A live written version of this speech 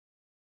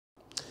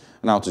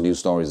Now to news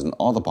stories in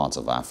other parts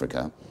of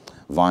Africa.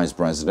 Vice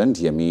President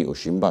Yemi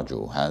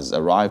Osinbajo has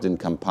arrived in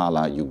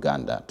Kampala,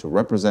 Uganda, to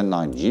represent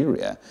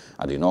Nigeria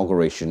at the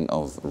inauguration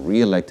of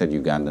re-elected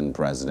Ugandan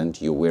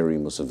President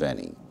Yoweri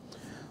Museveni.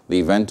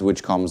 The event,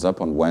 which comes up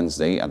on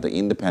Wednesday at the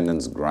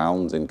Independence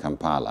Grounds in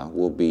Kampala,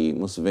 will be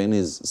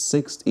Museveni's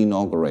sixth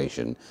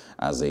inauguration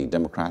as a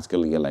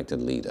democratically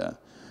elected leader.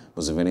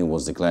 Museveni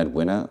was declared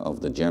winner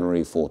of the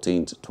January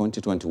 14,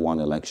 2021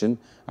 election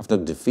after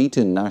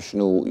defeating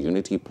National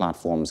Unity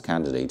Platform's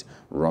candidate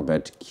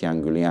Robert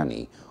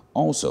Kyagulanyi,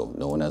 also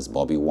known as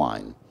Bobi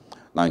Wine.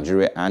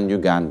 Nigeria and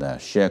Uganda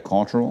share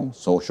cultural,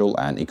 social,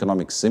 and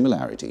economic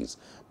similarities.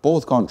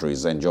 Both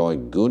countries enjoy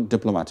good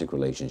diplomatic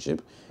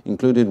relationship,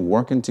 including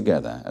working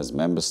together as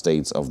member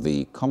states of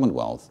the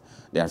Commonwealth,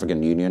 the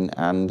African Union,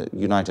 and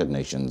United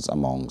Nations,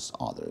 amongst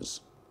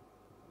others.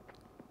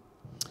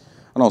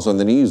 And also in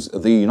the news,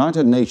 the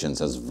United Nations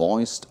has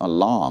voiced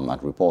alarm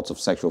at reports of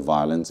sexual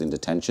violence in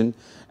detention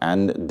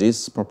and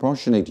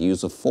disproportionate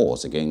use of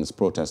force against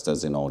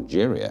protesters in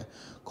Algeria,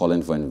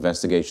 calling for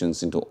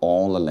investigations into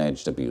all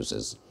alleged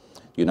abuses.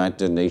 The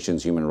United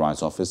Nations Human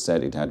Rights Office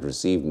said it had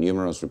received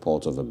numerous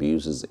reports of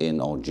abuses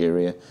in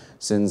Algeria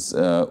since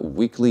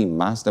weekly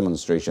mass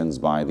demonstrations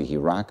by the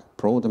Iraq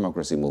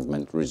pro-democracy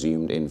movement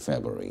resumed in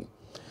February.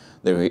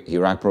 The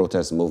Iraq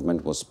protest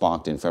movement was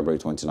sparked in February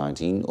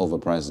 2019 over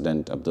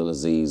President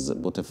Abdelaziz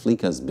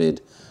Bouteflika's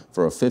bid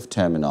for a fifth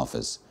term in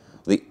office.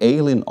 The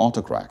ailing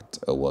autocrat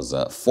was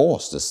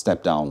forced to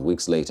step down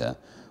weeks later,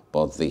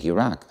 but the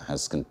Iraq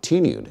has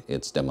continued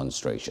its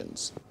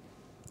demonstrations.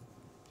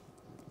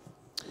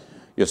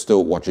 You're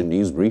still watching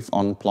News Brief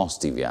on Plus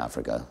TV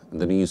Africa.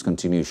 The news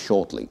continues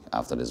shortly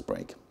after this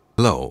break.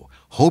 Hello,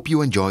 hope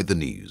you enjoyed the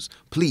news.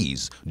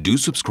 Please do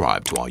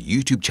subscribe to our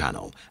YouTube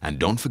channel and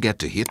don't forget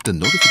to hit the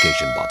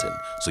notification button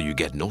so you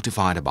get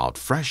notified about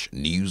fresh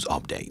news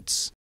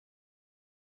updates.